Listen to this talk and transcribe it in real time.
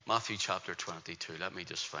Matthew chapter 22. Let me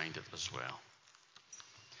just find it as well.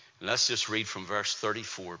 Let's just read from verse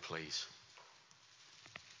 34, please.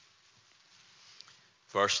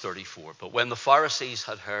 Verse 34. But when the Pharisees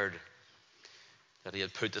had heard that he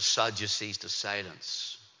had put the Sadducees to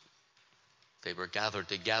silence, they were gathered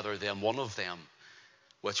together. Then one of them,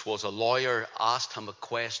 which was a lawyer, asked him a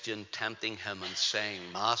question, tempting him and saying,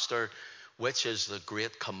 Master, which is the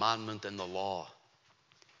great commandment in the law?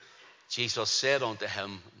 Jesus said unto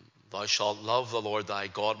him, Thou shalt love the Lord thy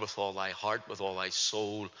God with all thy heart, with all thy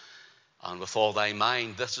soul, and with all thy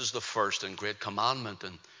mind. This is the first and great commandment,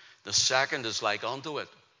 and the second is like unto it.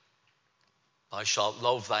 Thou shalt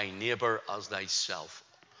love thy neighbor as thyself.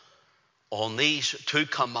 On these two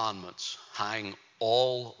commandments hang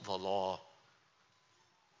all the law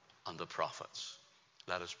and the prophets.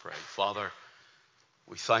 Let us pray. Father,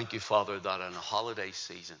 we thank you, Father, that in a holiday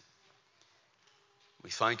season, we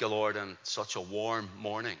thank you, Lord, in such a warm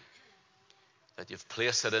morning, that you've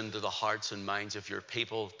placed it into the hearts and minds of your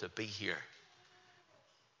people to be here.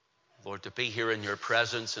 Lord, to be here in your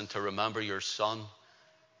presence and to remember your Son,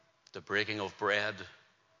 the breaking of bread,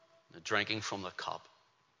 the drinking from the cup.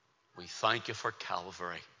 We thank you for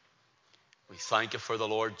Calvary. We thank you for the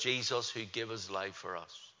Lord Jesus who gave his life for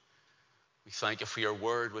us. We thank you for your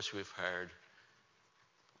word which we've heard.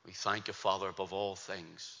 We thank you, Father, above all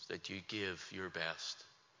things, that you give your best.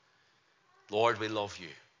 Lord, we love you.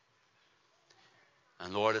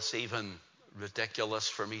 And Lord, it's even ridiculous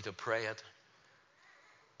for me to pray it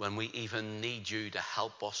when we even need you to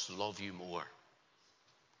help us love you more.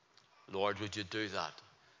 Lord, would you do that?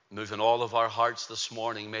 Move in all of our hearts this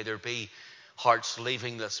morning. May there be hearts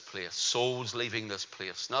leaving this place, souls leaving this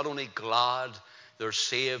place, not only glad they're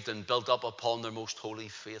saved and built up upon their most holy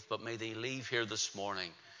faith, but may they leave here this morning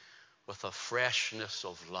with a freshness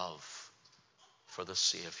of love for the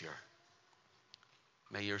Savior.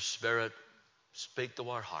 May your Spirit speak to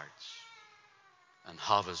our hearts and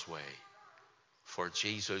have his way. For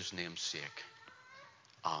Jesus' name's sake.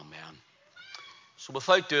 Amen. So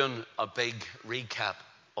without doing a big recap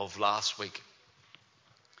of last week,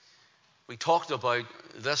 we talked about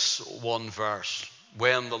this one verse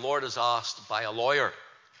when the Lord is asked by a lawyer,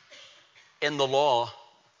 in the law,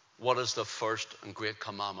 what is the first and great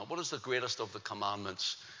commandment? What is the greatest of the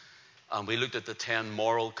commandments? And we looked at the 10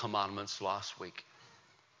 moral commandments last week.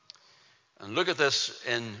 And look at this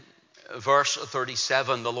in verse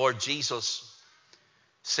 37. The Lord Jesus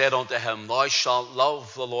said unto him, Thou shalt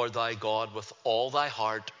love the Lord thy God with all thy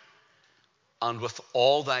heart, and with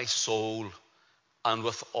all thy soul, and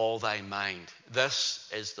with all thy mind.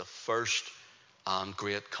 This is the first and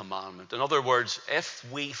great commandment. In other words, if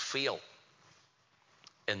we fail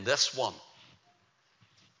in this one,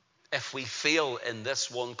 if we fail in this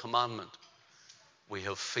one commandment, we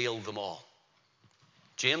have failed them all.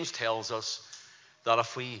 James tells us that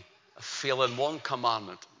if we fail in one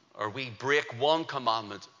commandment, or we break one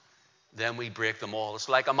commandment, then we break them all. It's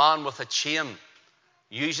like a man with a chain,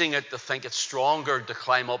 using it to think it's stronger to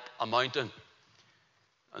climb up a mountain.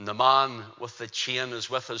 And the man with the chain is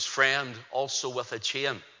with his friend, also with a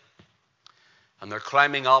chain. And they're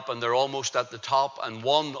climbing up, and they're almost at the top, and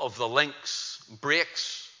one of the links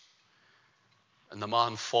breaks, and the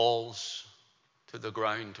man falls to the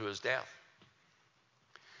ground to his death.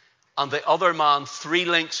 And the other man, 3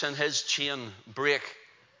 links in his chain break,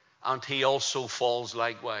 and he also falls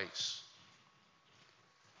likewise.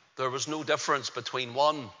 There was no difference between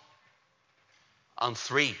 1 and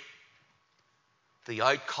 3. The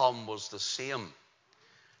outcome was the same.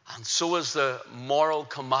 And so is the moral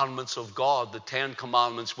commandments of God, the 10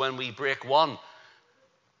 commandments. When we break one,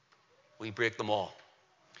 we break them all.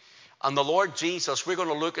 And the Lord Jesus, we're going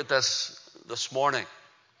to look at this morning.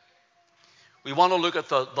 We want to look at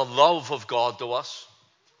the love of God to us,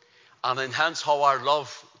 and hence how our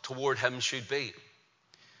love toward him should be.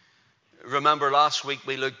 Remember last week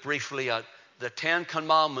we looked briefly at the 10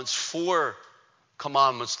 commandments, 4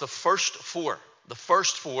 commandments. The first four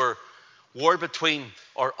were between,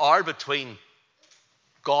 or are between,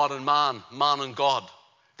 God and man, man and God.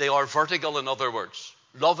 They are vertical, in other words.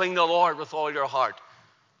 Loving the Lord with all your heart.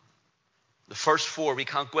 The first 4, we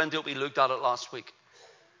can't go into it, we looked at it last week.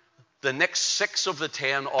 The next 6 of the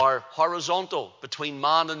 10 are horizontal, between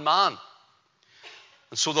man and man.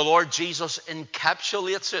 And so the Lord Jesus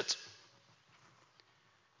encapsulates it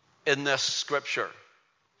in this scripture.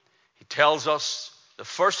 He tells us the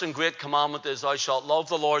first and great commandment is, Thou shalt love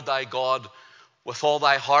the Lord thy God with all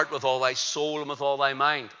thy heart, with all thy soul, and with all thy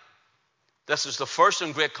mind. This is the first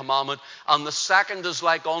and great commandment. And the second is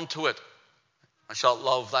like unto it. Thou shalt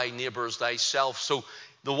love thy neighbor as thyself. So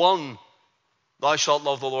the one, thou shalt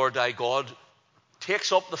love the Lord thy God,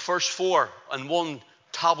 takes up the first 4 on one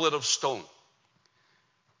tablet of stone.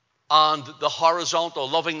 And the horizontal,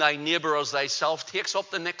 loving thy neighbor as thyself, takes up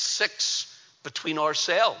the next 6 between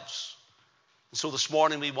ourselves. And so this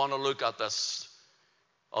morning we want to look at this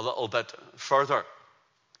a little bit further.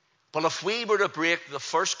 But if we were to break the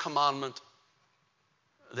first commandment,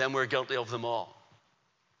 then we're guilty of them all.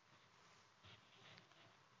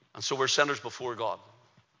 And so we're sinners before God.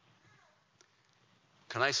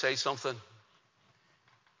 Can I say something?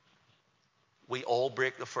 We all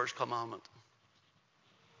break the first commandment.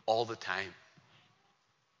 All the time.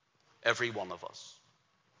 Every one of us.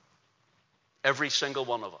 Every single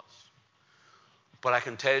one of us. But I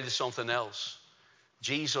can tell you something else.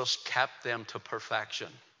 Jesus kept them to perfection.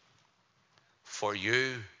 For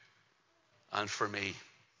you and for me.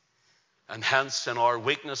 And hence in our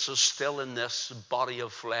weaknesses still in this body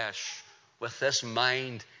of flesh, with this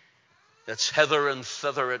mind that's hither and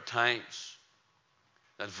thither at times,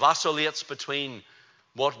 that vacillates between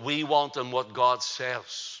what we want and what God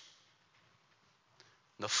says.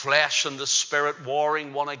 The flesh and the spirit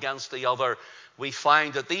warring one against the other. We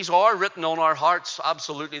find that these are written on our hearts.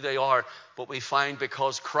 Absolutely they are. But we find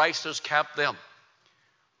because Christ has kept them.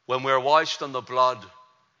 When we're washed in the blood,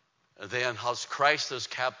 then as Christ has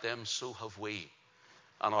kept them, so have we.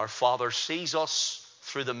 And our Father sees us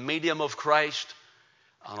through the medium of Christ.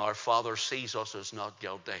 And our Father sees us as not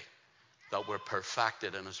guilty. That we're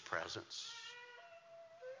perfected in His presence.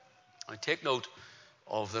 I take note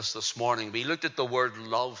of this morning. We looked at the word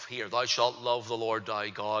love here. Thou shalt love the Lord thy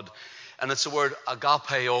God. And it's the word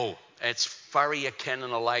agapeo. It's very akin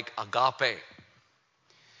and alike agape.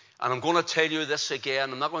 And I'm going to tell you this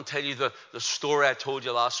again. I'm not going to tell you the story I told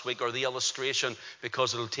you last week or the illustration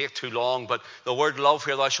because it'll take too long. But the word love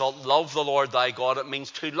here, thou shalt love the Lord thy God. It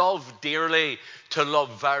means to love dearly, to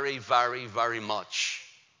love very, very, very much.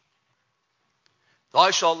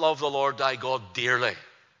 Thou shalt love the Lord thy God dearly.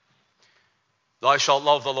 Thou shalt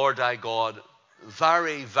love the Lord thy God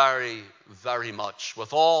very, very, very much,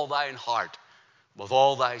 with all thine heart, with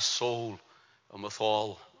all thy soul, and with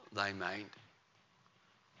all thy mind.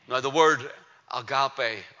 Now the word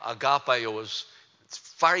agape, agapeo, it's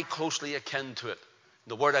very closely akin to it.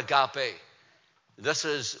 The word agape, this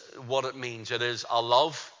is what it means. It is a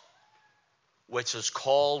love which is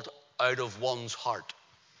called out of one's heart.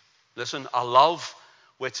 Listen, a love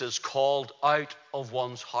which is called out of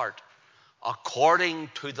one's heart, according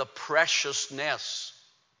to the preciousness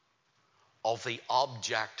of the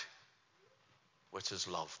object which is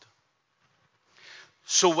loved.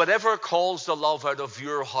 So whatever calls the love out of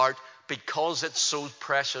your heart because it's so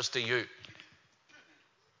precious to you.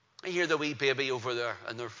 I hear the wee baby over there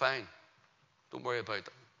and they're fine. Don't worry about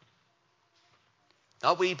them.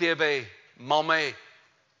 That wee baby, mommy,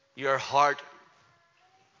 your heart,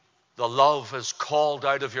 the love is called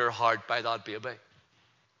out of your heart by that baby.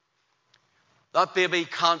 That baby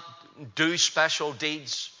can't do special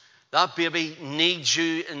deeds. That baby needs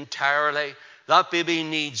you entirely. That baby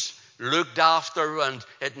needs looked after and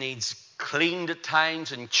it needs cleaned at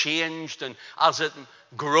times and changed. And as it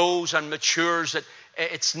grows and matures,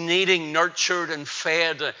 it's needing nurtured and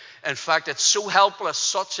fed. In fact, it's so helpless,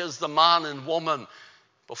 such as the man and woman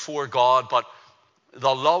before God. But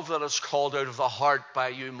the love that is called out of the heart by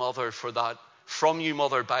you, mother, for that, from you,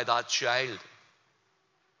 mother, by that child.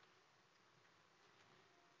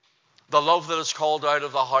 The love that is called out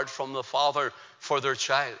of the heart from the father for their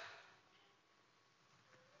child.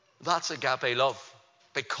 That's agape love,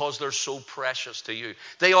 because they're so precious to you.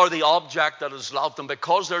 They are the object that is loved, and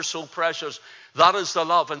because they're so precious, that is the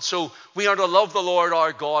love. And so we are to love the Lord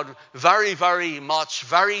our God very, very much,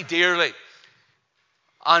 very dearly.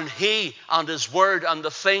 And He and His Word and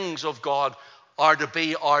the things of God are to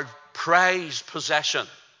be our prized possession,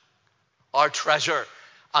 our treasure.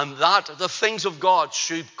 And that the things of God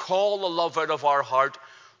should call the love out of our heart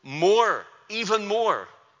more, even more,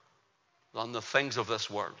 than the things of this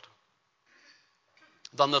world.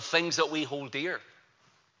 Than the things that we hold dear.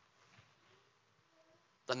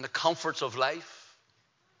 Than the comforts of life.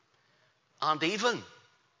 And even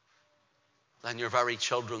than your very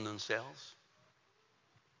children themselves.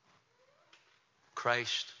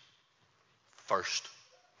 Christ first.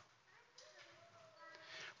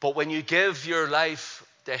 But when you give your life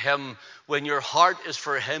to Him, when your heart is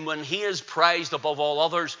for Him, when He is prized above all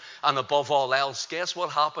others and above all else, guess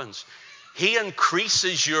what happens? He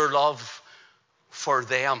increases your love for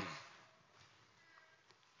them.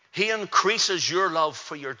 He increases your love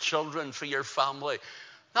for your children, for your family.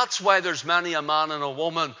 That's why there's many a man and a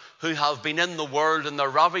woman who have been in the world, and the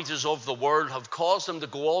ravages of the world have caused them to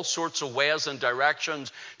go all sorts of ways and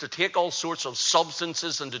directions, to take all sorts of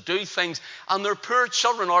substances and to do things, and their poor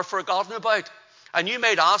children are forgotten about. And you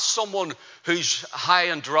might ask someone who's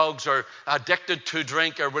high on drugs or addicted to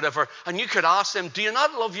drink or whatever, and you could ask them, do you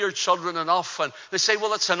not love your children enough? And they say,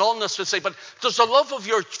 well, it's an illness. They say, but does the love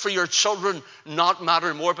for your children not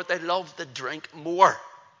matter more? But they love the drink more.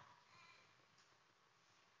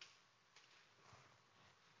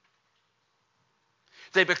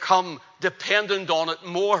 They become dependent on it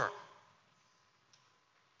more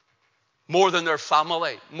than their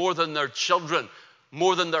family, more than their children,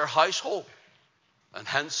 more than their household. And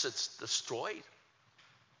hence it's destroyed.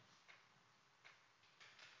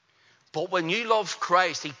 But when you love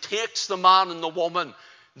Christ, he takes the man and the woman,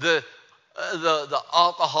 the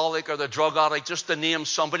alcoholic or the drug addict, just to name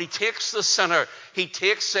somebody. He takes the sinner, he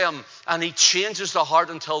takes them, and he changes the heart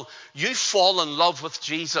until you fall in love with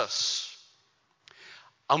Jesus.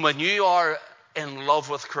 And when you are in love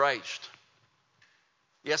with Christ,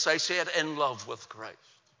 yes, I said in love with Christ,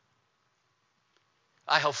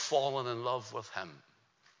 I have fallen in love with him.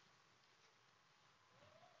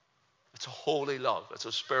 It's a holy love. It's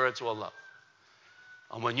a spiritual love.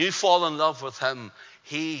 And when you fall in love with him,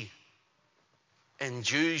 he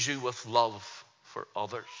endues you with love for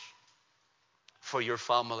others, for your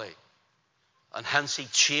family. And hence he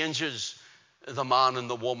changes the man and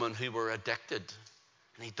the woman who were addicted.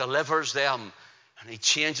 And he delivers them, and he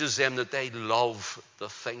changes them that they love the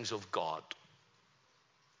things of God.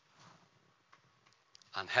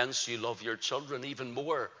 And hence you love your children even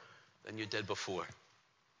more than you did before.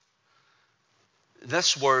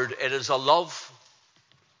 This word, it is a love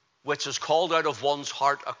which is called out of one's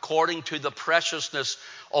heart according to the preciousness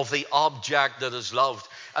of the object that is loved.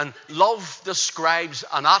 And love describes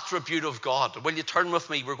an attribute of God. Will you turn with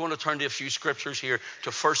me? We're going to turn to a few scriptures here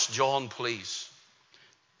to 1 John, please.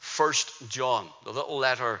 1 John, the little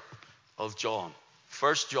letter of John.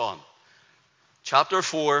 1 John, chapter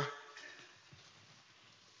 4.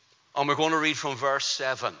 And we're going to read from verse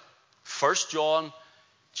 7. 1 John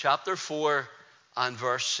chapter 4 and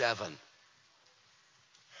verse 7.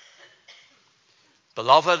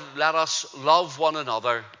 Beloved, let us love one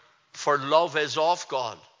another, for love is of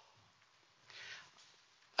God.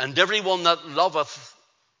 And everyone that loveth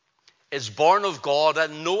is born of God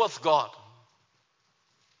and knoweth God.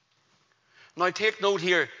 Now take note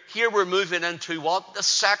here. Here we're moving into what? The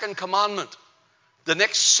second commandment. The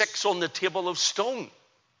next 6 on the table of stone.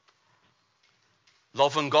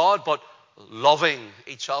 Loving God, but loving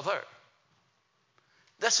each other.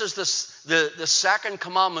 This is the second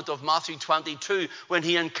commandment of Matthew 22, when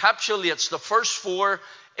he encapsulates the first 4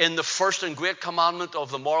 in the first and great commandment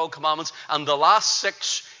of the moral commandments, and the last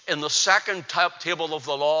 6 in the second table of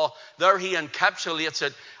the law. There he encapsulates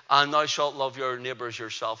it, and thou shalt love your neighbors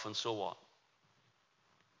yourself, and so on.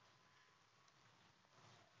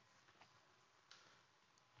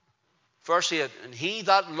 Verse 8, and he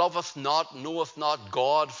that loveth not knoweth not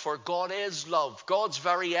God, for God is love. God's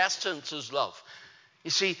very essence is love.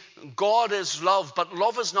 You see, God is love, but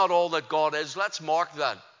love is not all that God is. Let's mark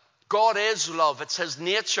that. God is love. It's his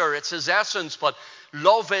nature, it's his essence, but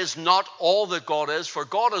love is not all that God is, for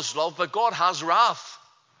God is love, but God has wrath.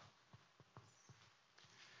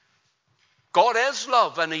 God is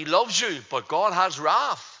love, and he loves you, but God has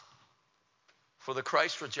wrath for the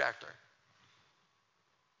Christ rejecter.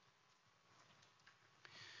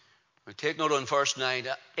 Now take note on verse 9.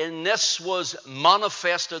 In this was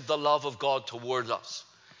manifested the love of God toward us,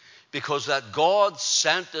 because that God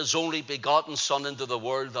sent his only begotten Son into the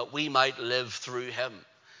world that we might live through him.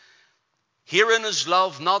 Herein is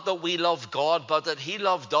love, not that we loved God, but that he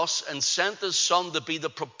loved us and sent his Son to be the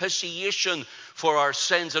propitiation for our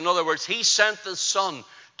sins. In other words, he sent his Son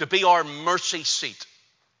to be our mercy seat.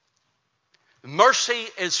 Mercy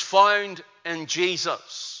is found in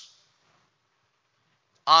Jesus.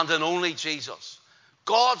 And in only Jesus.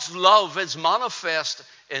 God's love is manifest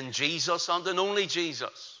in Jesus and in only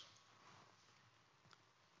Jesus.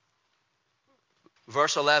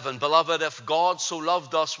 Verse 11, beloved, if God so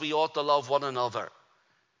loved us, we ought to love one another.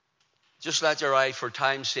 Just let your eye, for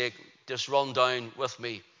time's sake, just run down with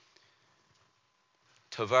me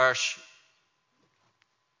to verse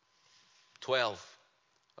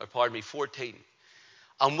 14.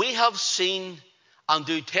 And we have seen and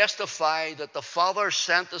do testify that the Father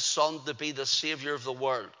sent the Son to be the Savior of the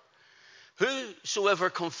world. Whosoever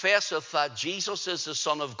confesseth that Jesus is the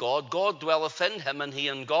Son of God, God dwelleth in him, and he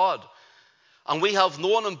in God. And we have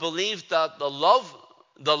known and believed that the love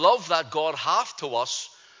that God hath to us,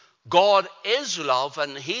 God is love,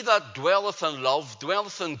 and he that dwelleth in love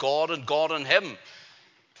dwelleth in God, and God in him.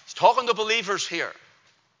 He's talking to believers here.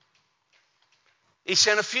 He's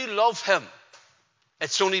saying if you love him,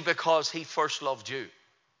 it's only because he first loved you.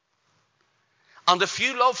 And if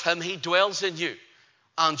you love him, he dwells in you,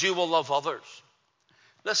 and you will love others.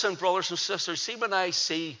 Listen, brothers and sisters, see when I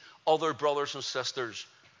see other brothers and sisters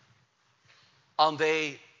and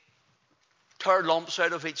they tear lumps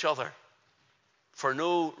out of each other for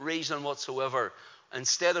no reason whatsoever,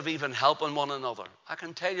 instead of even helping one another, I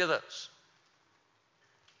can tell you this: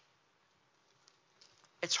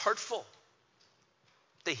 it's hurtful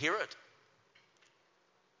to hear it.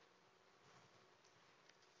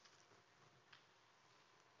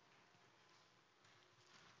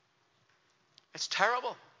 It's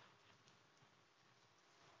terrible.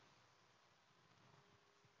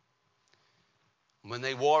 When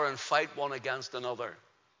they war and fight one against another,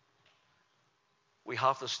 we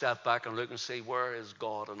have to step back and look and see, where is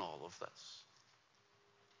God in all of this?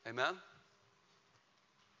 Amen?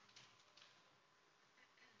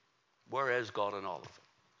 Where is God in all of it?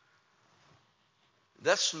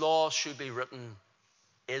 This law should be written,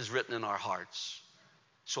 is written in our hearts.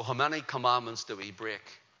 So how many commandments do we break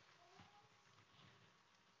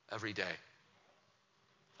every day?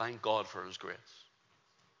 Thank God for his grace.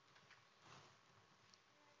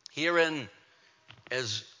 Herein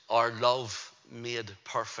is our love made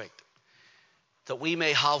perfect, that we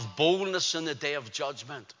may have boldness in the day of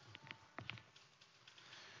judgment.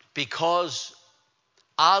 Because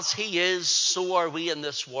as he is, so are we in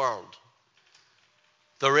this world.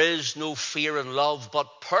 There is no fear in love,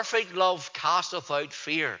 but perfect love casteth out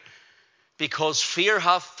fear, because fear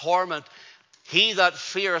hath torment. He that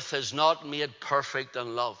feareth is not made perfect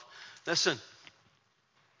in love. Listen,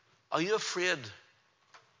 are you afraid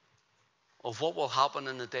of what will happen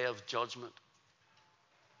in the day of judgment?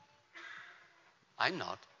 I'm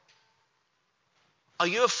not. Are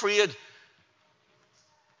you afraid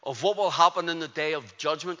of what will happen in the day of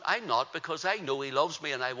judgment? I'm not, because I know he loves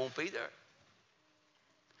me and I won't be there.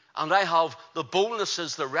 And I have the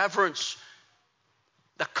boldnesses, the reverence,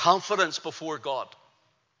 the confidence before God.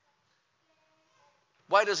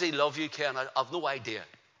 Why does he love you, Ken? I've no idea.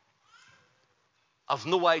 I've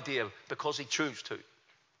no idea, because he chose to.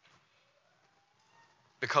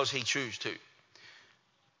 Because he chose to.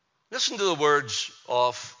 Listen to the words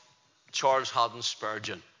of Charles Haddon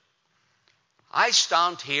Spurgeon. I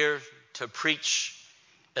stand here to preach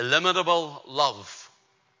illimitable love,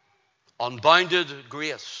 unbounded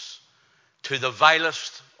grace to the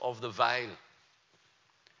vilest of the vile,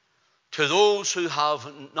 to those who have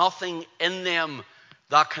nothing in them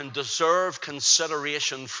that can deserve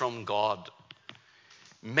consideration from God.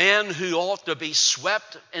 Men who ought to be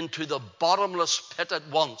swept into the bottomless pit at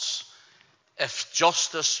once, if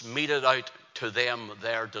justice meted out to them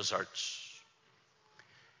their deserts.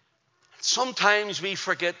 Sometimes we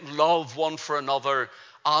forget love one for another,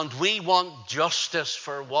 and we want justice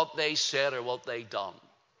for what they said or what they done.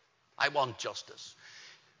 I want justice.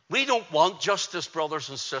 We don't want justice, brothers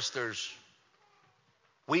and sisters.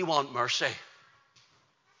 We want mercy.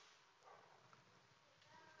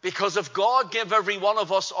 Because if God gave every one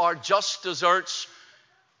of us our just deserts,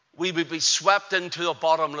 we would be swept into the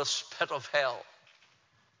bottomless pit of hell.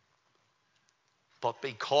 But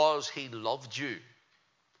because he loved you,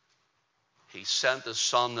 he sent his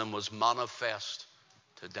Son and was manifest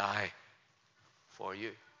to die for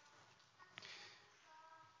you.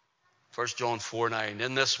 1 John 4:9,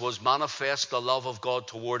 in this was manifest the love of God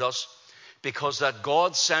toward us, because that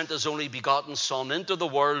God sent his only begotten Son into the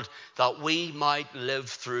world that we might live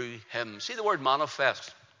through him. See the word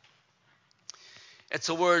manifest? It's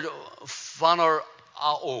a word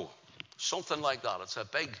phanerao, something like that. It's a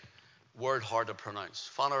big word, hard to pronounce.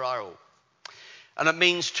 Phanerao. And it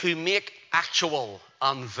means to make actual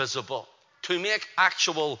and visible. To make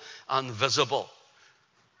actual and visible.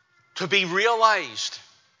 To be realized.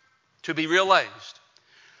 To be realized.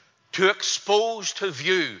 To expose to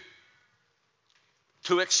view.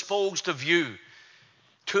 To expose to view.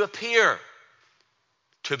 To appear.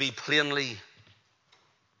 To be plainly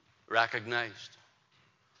recognized.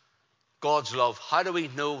 God's love. How do we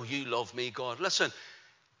know you love me, God? Listen,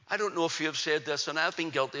 I don't know if you have said this, and I've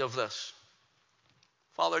been guilty of this.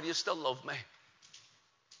 Father, do you still love me?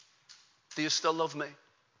 Do you still love me?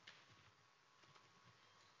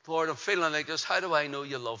 Lord, I'm feeling like this. How do I know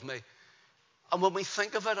you love me? And when we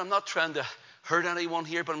think of it, I'm not trying to hurt anyone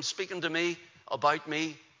here, but I'm speaking to me, about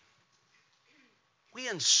me. We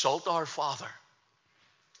insult our Father.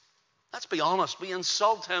 Let's be honest. We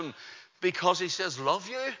insult him because he says, love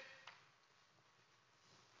you?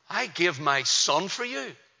 I gave my Son for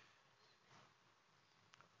you.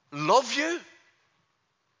 love you?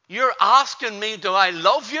 You're asking me, do I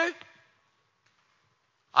love you?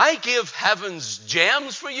 I give heaven's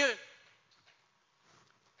gems for you.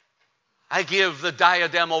 I give the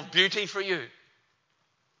diadem of beauty for you.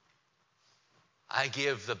 I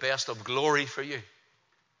give the best of glory for you.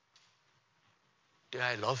 Do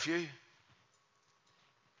I love you?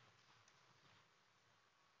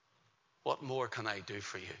 What more can I do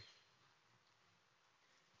for you?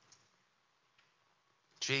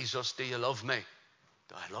 Jesus, do you love me?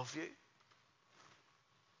 Do I love you?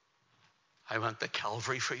 I went to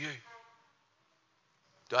Calvary for you.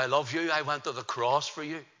 Do I love you? I went to the cross for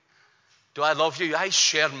you. Do I love you? I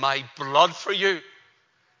shed my blood for you.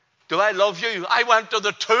 Do I love you? I went to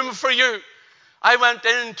the tomb for you. I went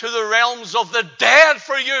into the realms of the dead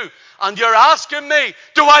for you. And you're asking me,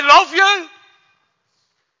 do I love you?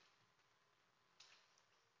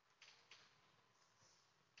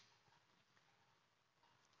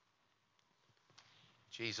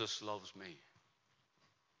 Jesus loves me.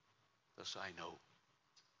 This I know.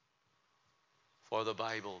 For the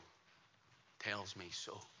Bible tells me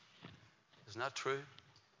so. Isn't that true?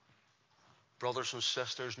 Brothers and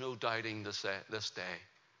sisters, no doubting this day.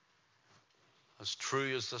 As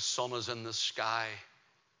true as the sun is in the sky,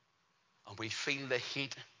 and we feel the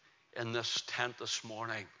heat in this tent this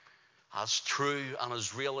morning, as true and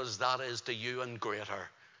as real as that is to you and greater,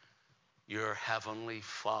 your heavenly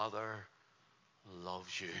Father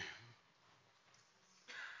loves you.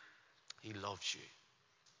 He loves you.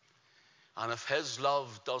 And if his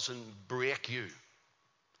love doesn't break you,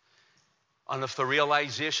 and if the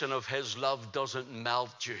realization of his love doesn't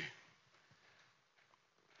melt you,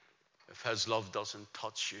 if his love doesn't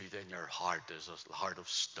touch you, then your heart is a heart of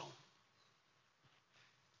stone.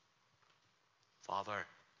 Father,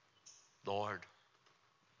 Lord,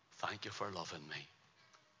 thank you for loving me.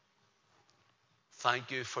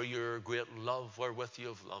 Thank you for your great love wherewith you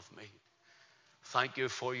have loved me. Thank you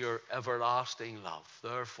for your everlasting love.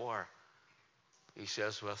 Therefore, he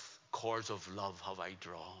says, with cords of love have I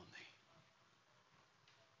drawn thee.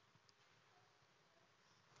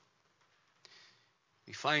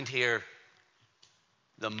 We find here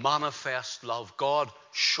the manifest love. God,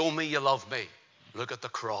 show me you love me. Look at the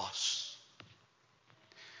cross.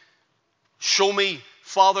 Show me,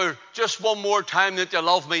 Father, just one more time that you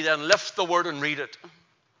love me, then lift the word and read it.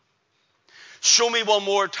 Show me one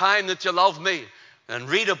more time that you love me, and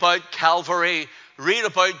read about Calvary. Read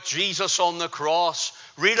about Jesus on the cross.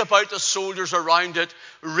 Read about the soldiers around it.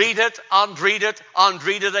 Read it and read it and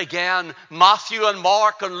read it again. Matthew and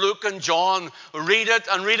Mark and Luke and John. Read it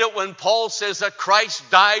and read it when Paul says that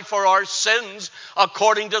Christ died for our sins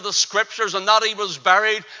according to the Scriptures, and that he was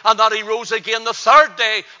buried and that he rose again the third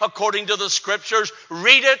day according to the Scriptures.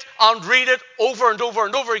 Read it and read it over and over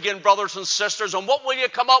and over again, brothers and sisters. And what will you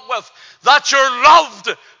come up with? That you're loved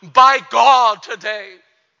by God today.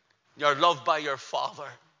 You're loved by your Father.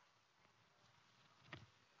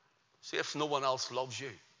 See if no one else loves you.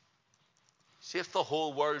 See if the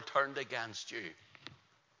whole world turned against you.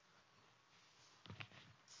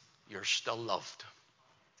 You're still loved.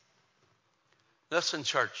 Listen,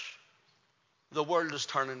 church, the world is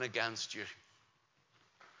turning against you.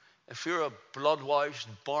 If you're a blood-washed,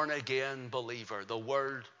 born-again believer, the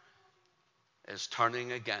world is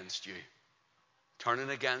turning against you, turning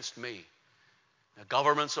against me. The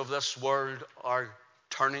governments of this world are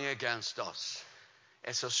turning against us.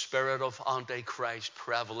 It's a spirit of Antichrist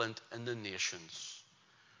prevalent in the nations.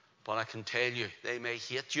 But I can tell you, they may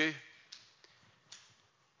hate you.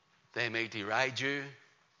 They may deride you.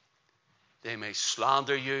 They may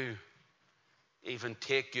slander you. Even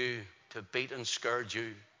take you to beat and scourge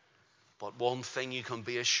you. But one thing you can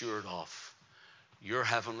be assured of. Your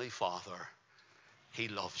heavenly Father, he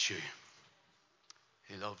loves you.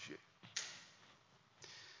 He loves you.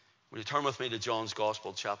 Will you turn with me to John's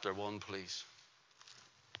Gospel, chapter 1, please?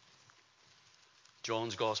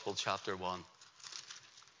 John's Gospel, chapter 1.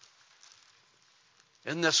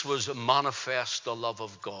 In this was manifest the love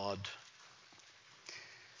of God.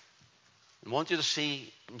 I want you to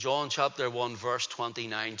see John chapter 1, verse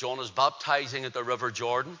 29. John is baptizing at the river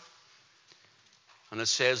Jordan. And it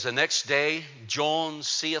says, the next day John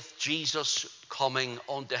seeth Jesus coming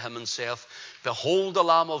unto him and saith, behold the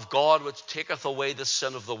Lamb of God which taketh away the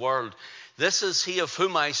sin of the world. This is he of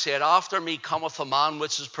whom I said, after me cometh a man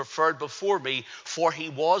which is preferred before me, for he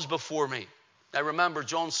was before me. Now remember,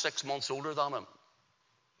 John's 6 months older than him.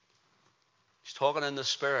 He's talking in the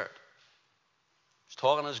Spirit. He's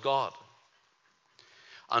talking as God.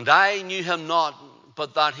 And I knew him not,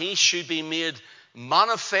 but that he should be made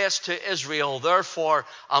manifest to Israel. Therefore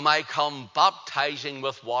am I come baptizing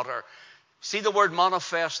with water. See the word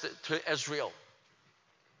manifest to Israel.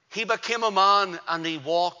 He became a man and he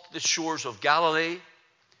walked the shores of Galilee,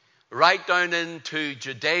 right down into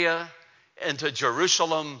Judea, into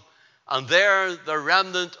Jerusalem, and there the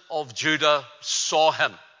remnant of Judah saw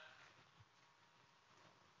him.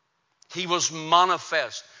 He was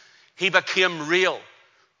manifest. He became real.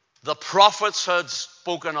 The prophets had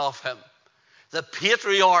spoken of him. The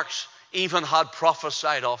patriarchs even had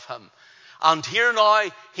prophesied of him. And here now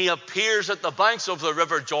he appears at the banks of the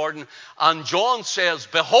river Jordan, and John says,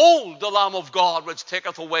 "Behold the Lamb of God, which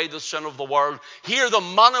taketh away the sin of the world." Here the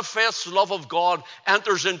manifest love of God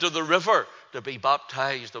enters into the river to be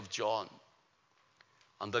baptized of John.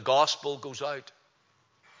 And the gospel goes out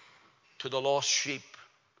to the lost sheep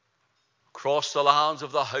across the lands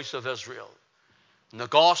of the house of Israel. And the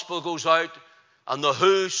gospel goes out, and the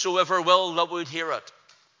whosoever will that would hear it.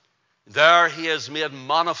 There he is made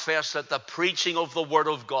manifest at the preaching of the word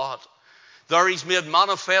of God. There he's made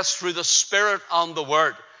manifest through the Spirit and the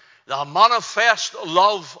word. The manifest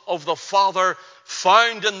love of the Father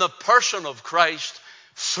found in the person of Christ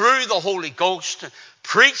through the Holy Ghost,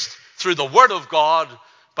 preached through the word of God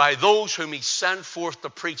by those whom he sent forth to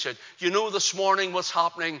preach it. You know this morning what's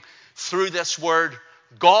happening through this word?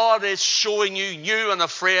 God is showing you new and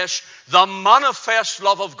afresh the manifest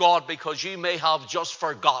love of God, because you may have just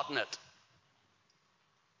forgotten it.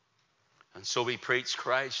 And so we preach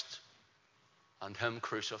Christ and him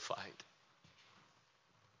crucified.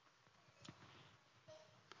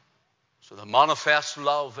 So the manifest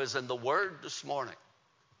love is in the word this morning.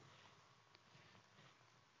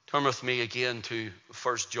 Turn with me again to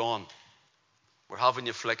 1 John. We're having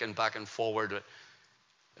you flicking back and forward.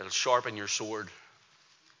 It'll sharpen your sword.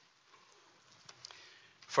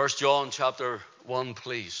 1 John chapter 1,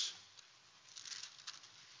 please.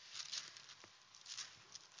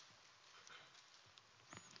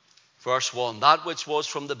 Verse 1. That which was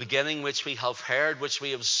from the beginning, which we have heard, which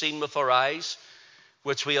we have seen with our eyes,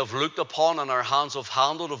 which we have looked upon, and our hands have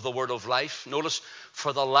handled of the word of life. Notice,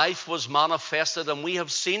 for the life was manifested, and we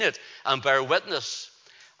have seen it, and bear witness,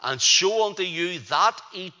 and show unto you that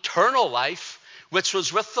eternal life, which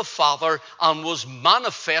was with the Father, and was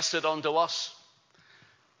manifested unto us.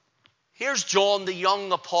 Here's John, the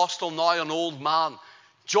young apostle, now an old man.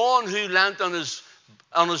 John, who leant on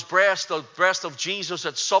his breast, the breast of Jesus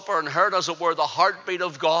at supper, and heard, as it were, the heartbeat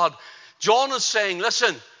of God. John is saying,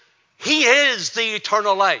 listen, he is the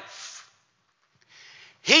eternal life.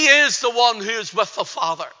 He is the one who is with the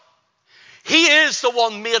Father. He is the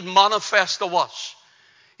one made manifest to us.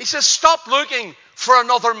 He says, stop looking for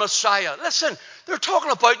another Messiah. Listen, they're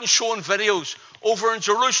talking about and showing videos over in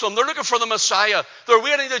Jerusalem. They're looking for the Messiah. They're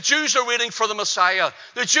waiting. The Jews are waiting for the Messiah.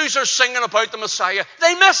 The Jews are singing about the Messiah.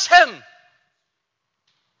 They miss him.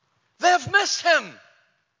 They've missed him.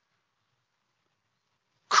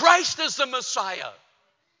 Christ is the Messiah.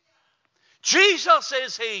 Jesus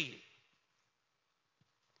is he.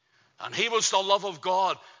 And he was the love of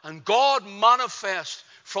God. And God manifest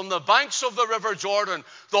from the banks of the river Jordan,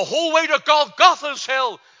 the whole way to Golgotha's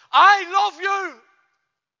hill. I love you.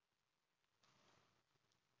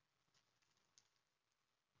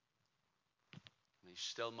 And he's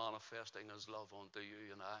still manifesting his love unto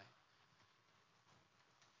you and I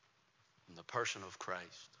in the person of Christ.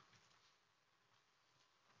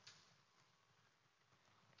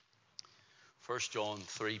 1 John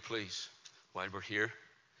 3, please, while we're here.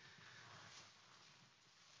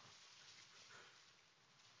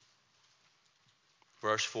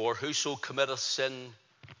 Verse 4, whoso committeth sin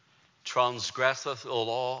transgresseth the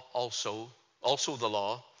law also the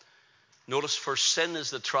law. Notice, for sin is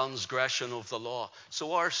the transgression of the law.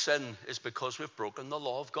 So our sin is because we've broken the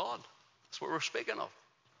law of God. That's what we're speaking of.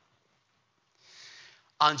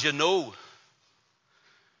 And you know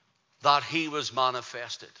that he was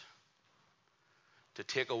manifested to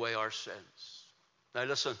take away our sins. Now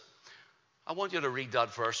listen, I want you to read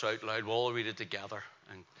that verse out loud. We'll all read it together.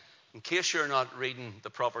 And in case you're not reading the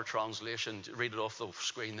proper translation, read it off the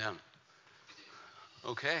screen then.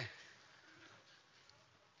 Okay.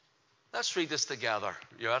 Let's read this together.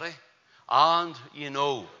 You ready? And you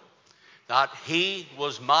know that he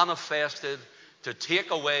was manifested to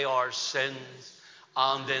take away our sins,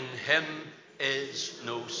 and in him is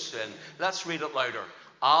no sin. Let's read it louder.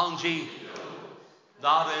 And ye know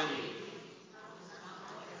that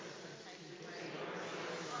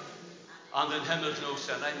and in him is no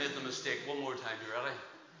sin. I made the mistake. One more time. You ready?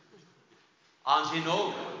 And ye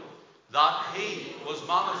know that he was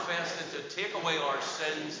manifested to take away our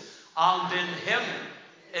sins, and in him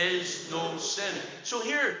is no sin. So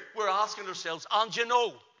here we're asking ourselves, and you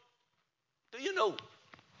know? Do you know?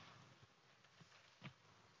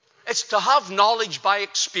 It's to have knowledge by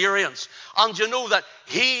experience. And you know that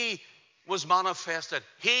he was manifested.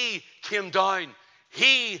 He came down.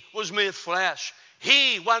 He was made flesh.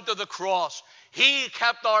 He went to the cross. He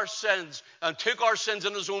kept our sins and took our sins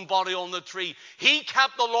in his own body on the tree. He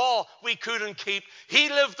kept the law we couldn't keep. He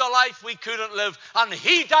lived the life we couldn't live. And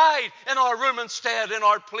he died in our room instead, in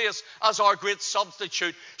our place, as our great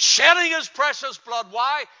substitute, shedding his precious blood.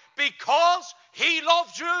 Why? Because he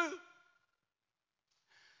loved you.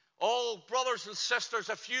 Oh, brothers and sisters,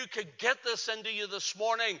 if you could get this into you this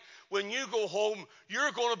morning, when you go home,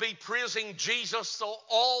 you're going to be praising Jesus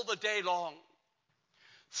all the day long.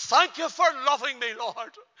 Thank you for loving me,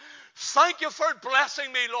 Lord. Thank you for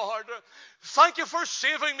blessing me, Lord. Thank you for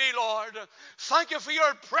saving me, Lord. Thank you for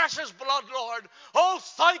your precious blood, Lord. Oh,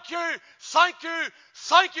 thank you, thank you,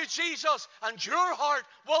 thank you, Jesus. And your heart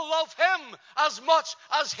will love him as much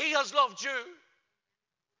as he has loved you.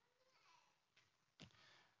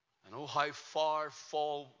 And oh, how far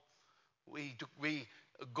fall we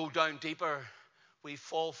go down deeper. We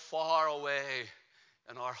fall far away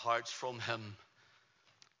in our hearts from him.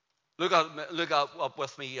 Look up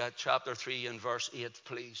with me at chapter 3 and verse 8,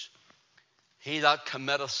 please. He that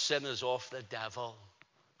committeth sin is of the devil.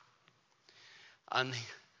 And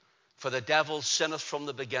for the devil sinneth from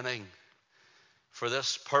the beginning. For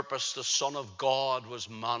this purpose the Son of God was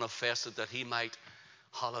manifested, that he might,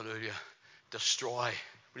 hallelujah, destroy.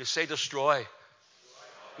 Will you say destroy?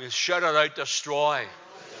 Will you shout it out, destroy?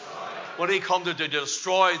 What did he come to do? To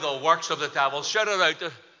destroy the works of the devil. Shout it out,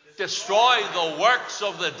 to destroy the works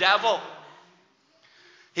of the devil.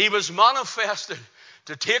 He was manifested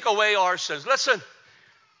to take away our sins. Listen,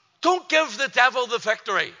 don't give the devil the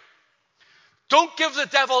victory. Don't give the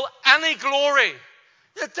devil any glory.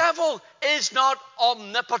 The devil is not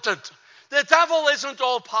omnipotent. The devil isn't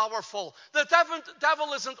all-powerful. The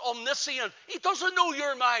devil isn't omniscient. He doesn't know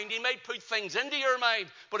your mind. He might put things into your mind,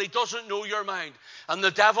 but he doesn't know your mind. And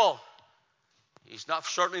the devil, he's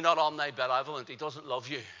certainly not omnibenevolent. He doesn't love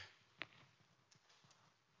you.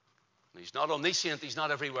 He's not omniscient. He's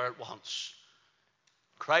not everywhere at once.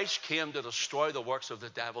 Christ came to destroy the works of the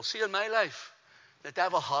devil. See, in my life, the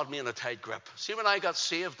devil had me in a tight grip. See, when I got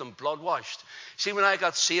saved and blood washed. See, when I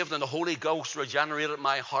got saved and the Holy Ghost regenerated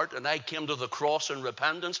my heart and I came to the cross in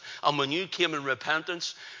repentance. And when you came in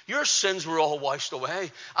repentance, your sins were all washed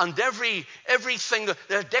away. And everything,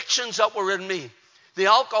 the addictions that were in me, the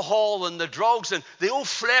alcohol and the drugs and the old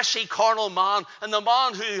fleshy carnal man, and the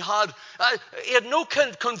man who he had no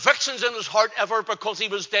convictions in his heart ever because he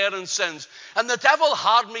was dead in sins. And the devil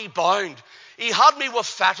had me bound. He had me with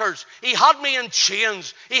fetters. He had me in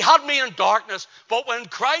chains. He had me in darkness. But when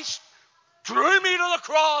Christ drew me to the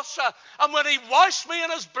cross, and when he washed me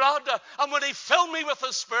in his blood, and when he filled me with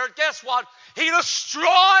his Spirit, guess what? He destroyed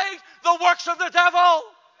the works of the devil.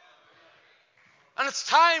 And it's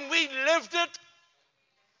time we lived it.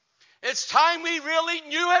 It's time we really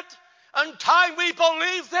knew it, and time we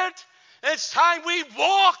believed it. It's time we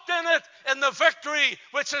walked in it, in the victory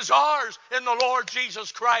which is ours in the Lord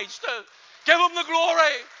Jesus Christ. Give him the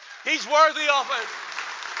glory. He's worthy of it.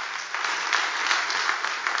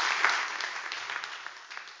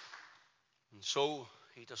 And so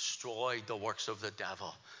he destroyed the works of the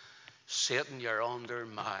devil. Satan, you're under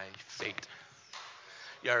my feet.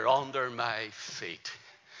 You're under my feet.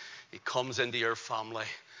 He comes into your family.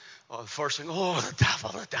 Oh, the first thing,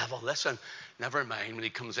 the devil. Listen, never mind when he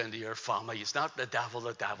comes into your family. It's not the devil.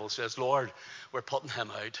 The devil says, Lord, we're putting him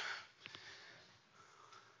out.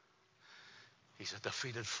 He's a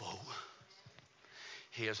defeated foe.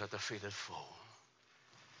 He is a defeated foe.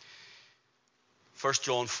 1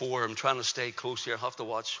 John 4, I'm trying to stay close here. I have to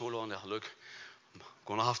watch. Hold on there. Look, I'm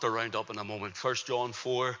going to have to round up in a moment. 1 John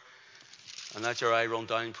 4, and let your eye run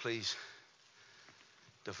down, please.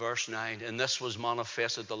 To verse 9. And this was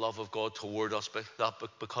manifested the love of God toward us,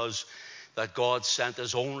 because that God sent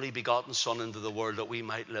his only begotten Son into the world that we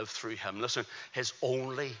might live through him. Listen, his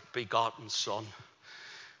only begotten Son.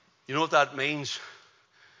 You know what that means?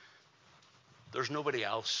 There's nobody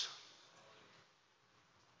else.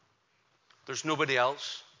 There's nobody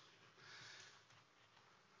else.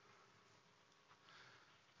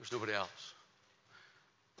 There's nobody else.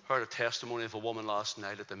 I heard a testimony of a woman last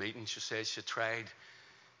night at the meeting. She said she tried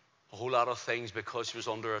a whole lot of things because she was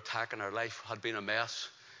under attack and her life had been a mess.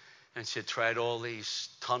 And she had tried all these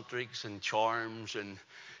tantrics and charms, and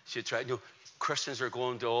she had tried, Christians are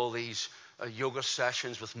going to all these yoga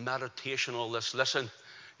sessions with meditation, all this. Listen,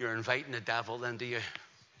 you're inviting the devil into you.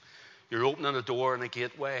 You're opening a door and a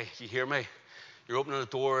gateway. You hear me? You're opening a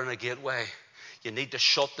door and a gateway. You need to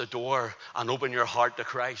shut the door and open your heart to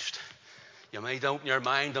Christ. You might open your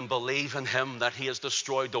mind and believe in him that he has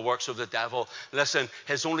destroyed the works of the devil. Listen,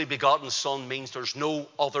 his only begotten Son means there's no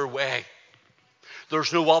other way.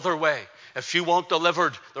 There's no other way. If you want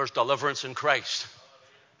delivered, there's deliverance in Christ.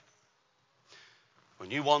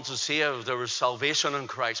 When you want to save, there is salvation in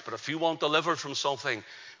Christ. But if you want delivered from something,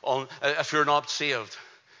 if you're not saved,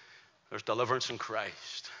 there's deliverance in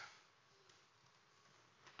Christ.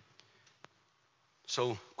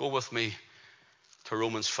 So go with me to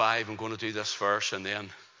Romans 5. I'm going to do this verse and then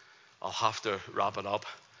I'll have to wrap it up.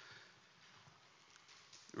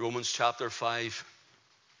 Romans chapter 5.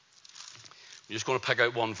 I'm just going to pick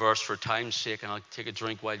out one verse for time's sake, and I'll take a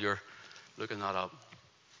drink while you're looking that up.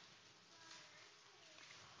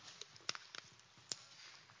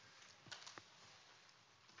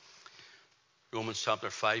 Romans chapter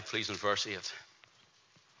 5, please, in verse 8.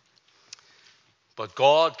 But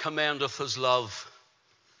God commendeth his love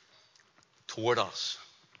toward us,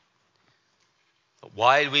 that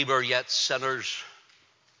while we were yet sinners,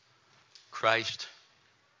 Christ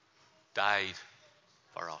died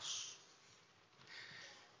for us.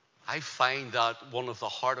 I find that one of the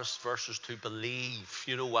hardest verses to believe.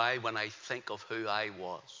 You know why? When I think of who I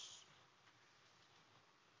was.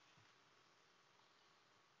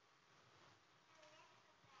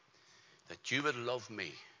 That you would love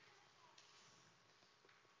me.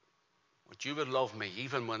 That you would love me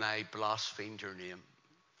even when I blasphemed your name.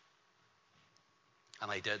 And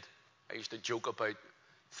I did. I used to joke about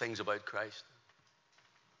things about Christ.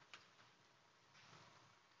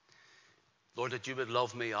 Lord, that you would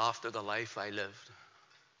love me after the life I lived.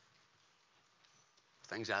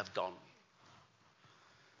 Things I've done.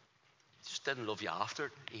 He just didn't love you after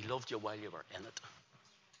it. He loved you while you were in it.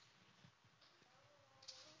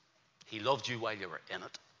 He loved you while you were in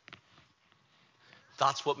it.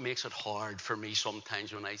 That's what makes it hard for me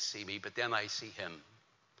sometimes when I see me, but then I see him.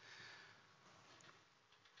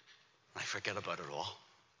 I forget about it all.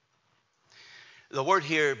 The word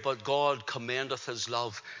here, but God commendeth his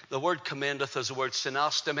love. The word commendeth is the word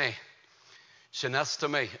synastome.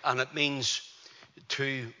 Synastome, and it means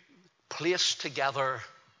to place together,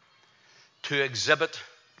 to exhibit,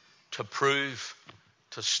 to prove,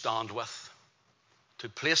 to stand with. To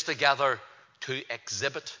place together, to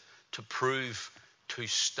exhibit, to prove, to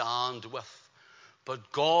stand with.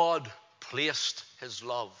 But God placed his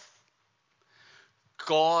love.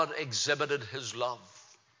 God exhibited his love.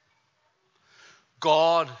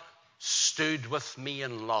 God stood with me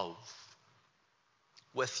in love.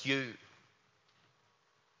 With you.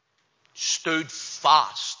 Stood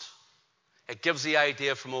fast. It gives the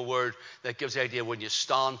idea from a word that gives the idea when you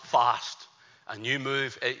stand fast and you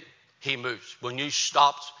move, he moves. When you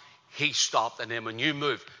stopped, he stopped. And then when you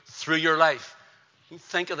move through your life, you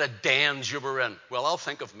think of the dens you were in. Well, I'll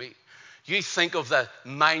think of me. You think of the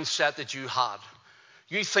mindset that you had.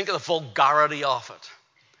 You think of the vulgarity of it.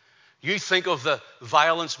 You think of the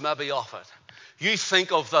violence maybe of it. You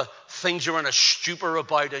think of the things you're in a stupor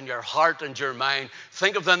about in your heart and your mind.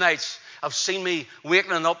 Think of the nights. I've seen me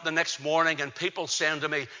waking up the next morning and people saying to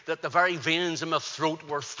me that the very veins in my throat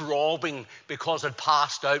were throbbing because I'd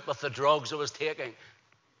passed out with the drugs I was taking.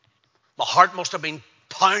 My heart must have been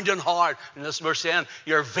pounding hard. And this we're saying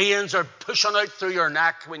your veins are pushing out through your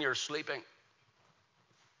neck when you're sleeping.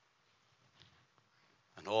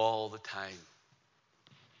 And all the time,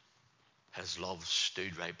 his love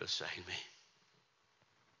stood right beside me.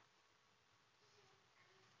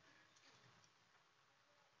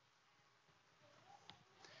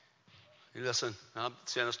 Listen, I'm not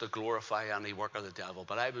saying this to glorify any work of the devil,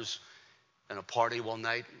 but I was in a party one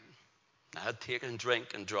night. I had taken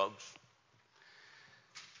drink and drugs.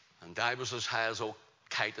 And I was as high as a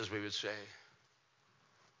kite, as we would say.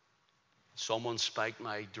 Someone spiked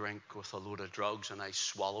my drink with a load of drugs and I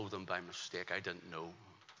swallowed them by mistake. I didn't know.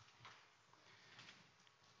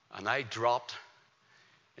 And I dropped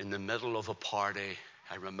in the middle of a party.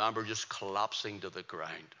 I remember just collapsing to the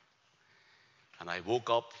ground. And I woke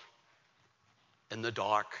up in the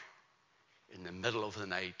dark, in the middle of the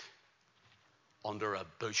night, under a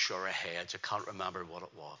bush or a hedge. I can't remember what it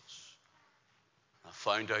was. I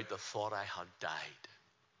found out they thought I had died.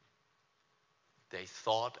 They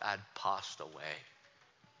thought I'd passed away.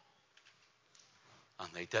 And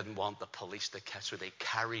they didn't want the police to catch me. They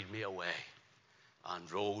carried me away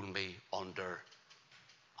and rolled me under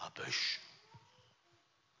a bush.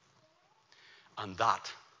 And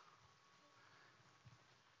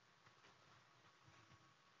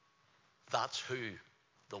that's who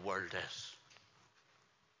the world is.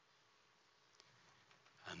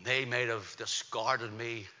 And they might have discarded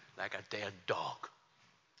me like a dead dog.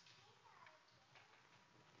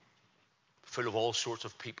 full of all sorts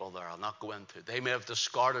of people there I'll not go into. They may have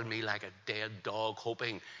discarded me like a dead dog,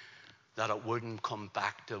 hoping that it wouldn't come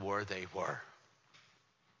back to where they were.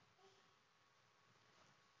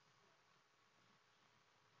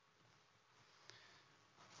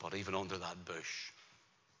 But even under that bush,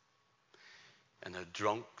 in a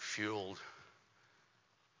drunk, fueled,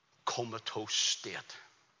 comatose state,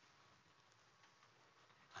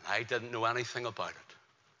 and I didn't know anything about it,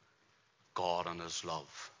 God in his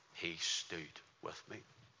love, he stood with me.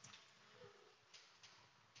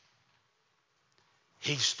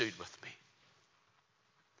 He stood with me.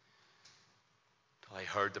 Till I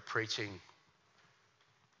heard the preaching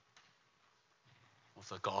of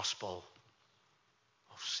the gospel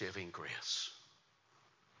of saving grace.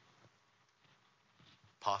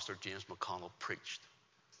 Pastor James McConnell preached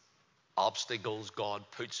obstacles God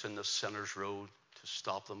puts in the sinner's road to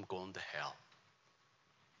stop them going to hell.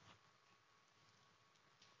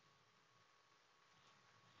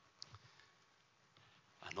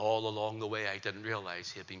 And all along the way, I didn't realize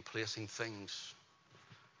he had been placing things,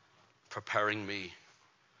 preparing me,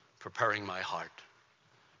 preparing my heart,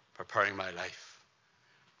 preparing my life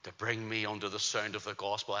to bring me under the sound of the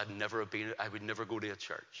gospel. I would never go to a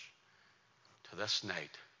church. To this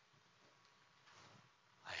night,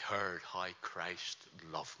 I heard how Christ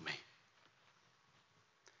loved me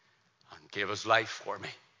and gave his life for me.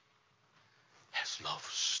 His love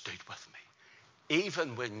stood with me.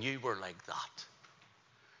 Even when you were like that.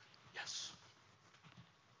 Yes.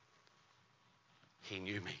 He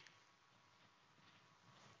knew me.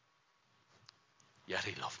 Yet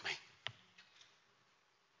he loved me.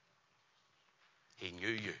 He knew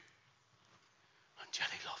you. And yet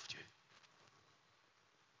he loved you.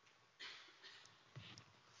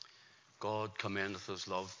 God commendeth his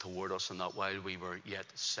love toward us, and that while we were yet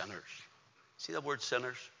sinners. See that word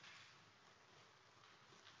sinners?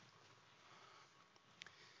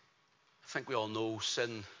 I think we all know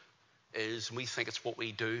sin is, and we think it's what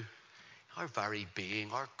we do. Our very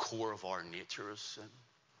being, our core of our nature is sin.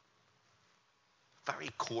 Very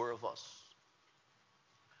core of us.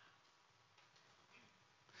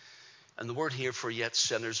 And the word here for yet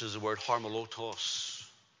sinners is the word harmalotos.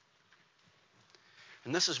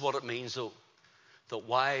 And this is what it means, though, that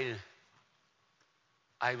while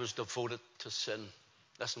I was devoted to sin,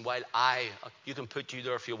 listen, you can put you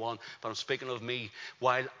there if you want, but I'm speaking of me,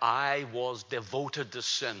 while I was devoted to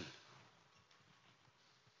sin,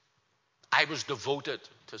 I was devoted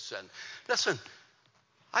to sin. Listen,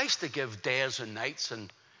 I used to give days and nights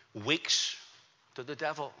and weeks to the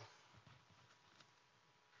devil.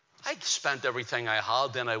 I spent everything I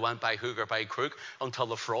had, then I went by hook or by crook until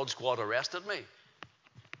the fraud squad arrested me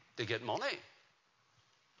to get money.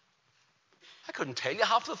 I couldn't tell you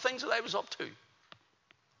half the things that I was up to.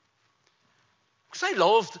 Because I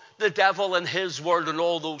loved the devil and his world and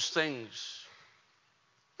all those things.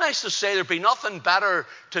 I used to say there'd be nothing better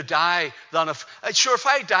to die than if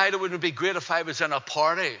I died, it wouldn't be great if I was in a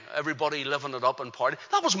party, everybody living it up and party.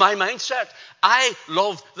 That was my mindset. I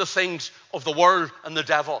loved the things of the world and the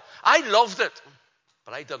devil. I loved it,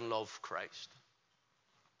 but I didn't love Christ.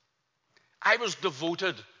 I was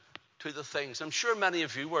devoted to the things. I'm sure many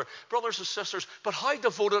of you were, brothers and sisters, but how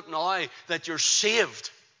devoted now that you're saved?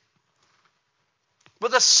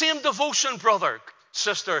 With the same devotion, brother,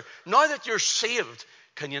 sister, now that you're saved,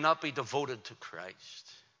 can you not be devoted to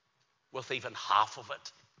Christ with even half of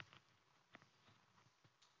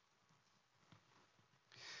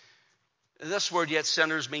it? This word, yet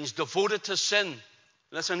sinners, means devoted to sin.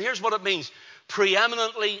 Listen, here's what it means.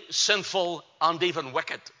 Preeminently sinful and even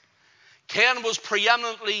wicked. Cain was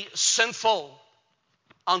preeminently sinful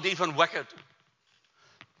and even wicked.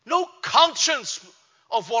 No conscience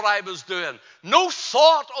of what I was doing. No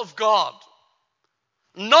thought of God.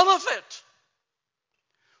 None of it.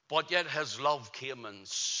 But yet his love came and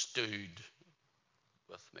stood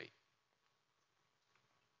with me.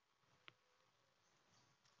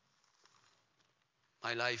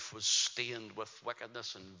 My life was stained with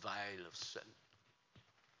wickedness and vile of sin.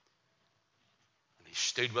 And he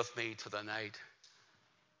stood with me to the night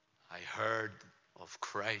I heard of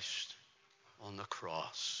Christ on the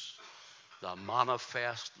cross, the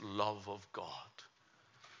manifest love of God.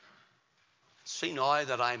 See now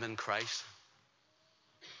that I'm in Christ.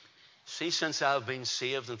 See, since I've been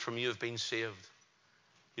saved and from you have been saved.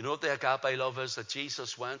 You know what the agape love is? That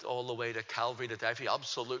Jesus went all the way to Calvary to die for you.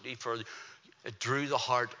 Absolutely, for it drew the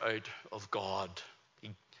heart out of God.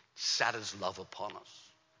 He set his love upon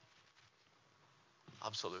us.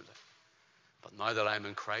 Absolutely. But now that I'm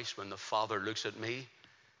in Christ, when the Father looks at me,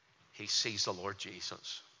 he sees the Lord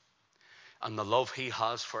Jesus. And the love he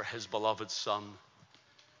has for his beloved Son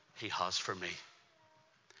He has for me,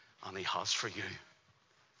 and He has for you.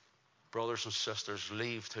 Brothers and sisters,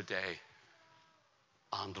 leave today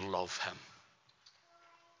and love Him.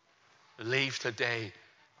 Leave today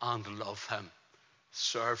and love Him.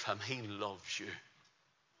 Serve Him. He loves you.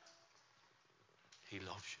 He loves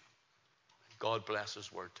you. God bless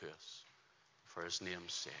His word to us for His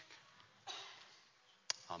name's sake.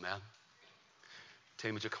 Amen.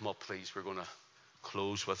 Team, would you come up, please? We're going to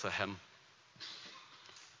close with a hymn.